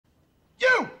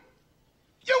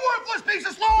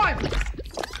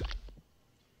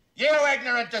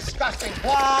ignorant, disgusting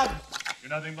blob! You're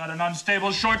nothing but an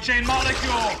unstable short-chain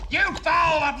molecule! You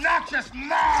foul, obnoxious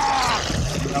mob!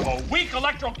 You have a weak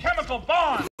electrochemical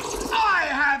bond! I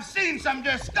have seen some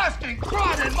disgusting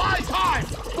crud in my time,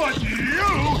 but you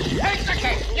take the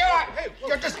cake!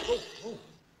 You're just...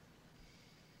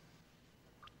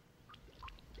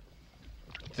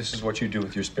 This is what you do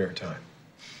with your spare time.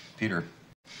 Peter,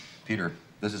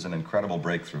 this is an incredible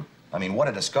breakthrough. I mean, what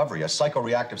a discovery, a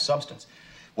psychoreactive substance.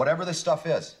 Whatever this stuff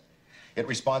is, it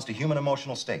responds to human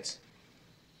emotional states.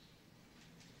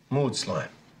 Mood slime.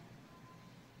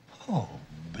 Oh,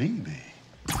 baby.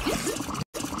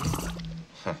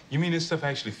 Huh. You mean this stuff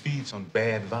actually feeds on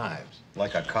bad vibes?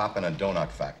 Like a cop in a donut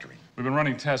factory. We've been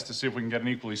running tests to see if we can get an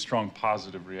equally strong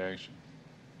positive reaction.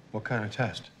 What kind of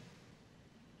test?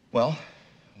 Well,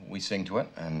 we sing to it,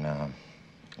 and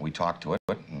we talk to it,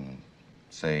 and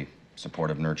say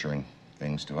supportive, nurturing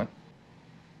things to it.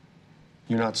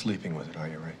 You're not sleeping with it, are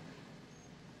you, Ray?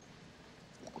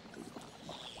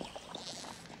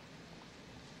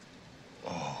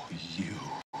 Oh, you.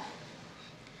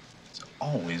 It's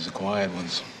always the quiet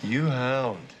ones. You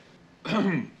hound.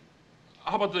 How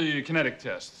about the kinetic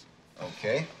test?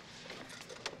 Okay.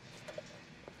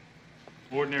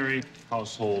 Ordinary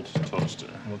household toaster.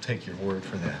 We'll take your word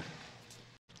for that.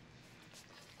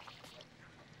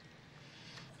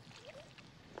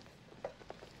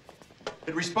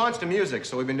 It responds to music,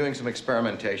 so we've been doing some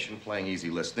experimentation, playing easy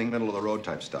listening, middle-of-the-road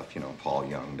type stuff. You know, Paul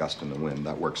Young, Dust in the Wind.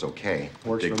 That works okay.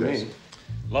 Works Dig for this. me.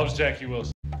 Loves Jackie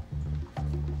Wilson.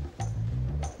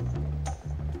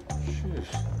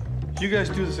 You guys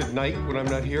do this at night when I'm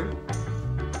not here?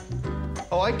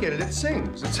 Oh, I get it. It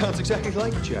sings. It sounds exactly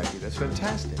like Jackie. That's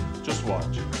fantastic. Just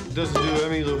watch. Does it do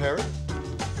Emmylou Harris?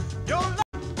 Your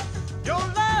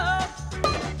love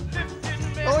lifted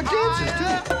me Oh, it dances,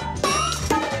 too.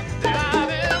 than I've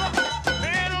ever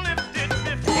been lifted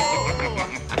before.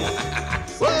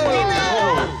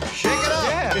 Whoa! Shake it up!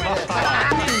 Yeah.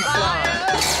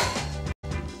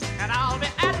 And I'll be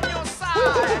at your side.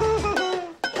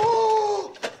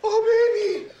 Oh,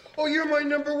 baby! Oh, you're my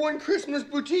 #1 Christmas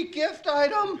boutique gift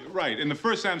item. Right, and the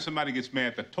first time somebody gets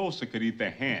mad, the toaster could eat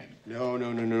their hand. No.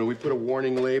 We put a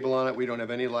warning label on it. We don't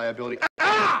have any liability.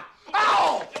 Ah!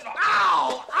 Ow!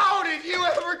 Ow! How did you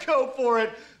ever go for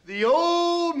it? The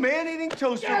old man-eating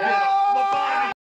toaster. Get out!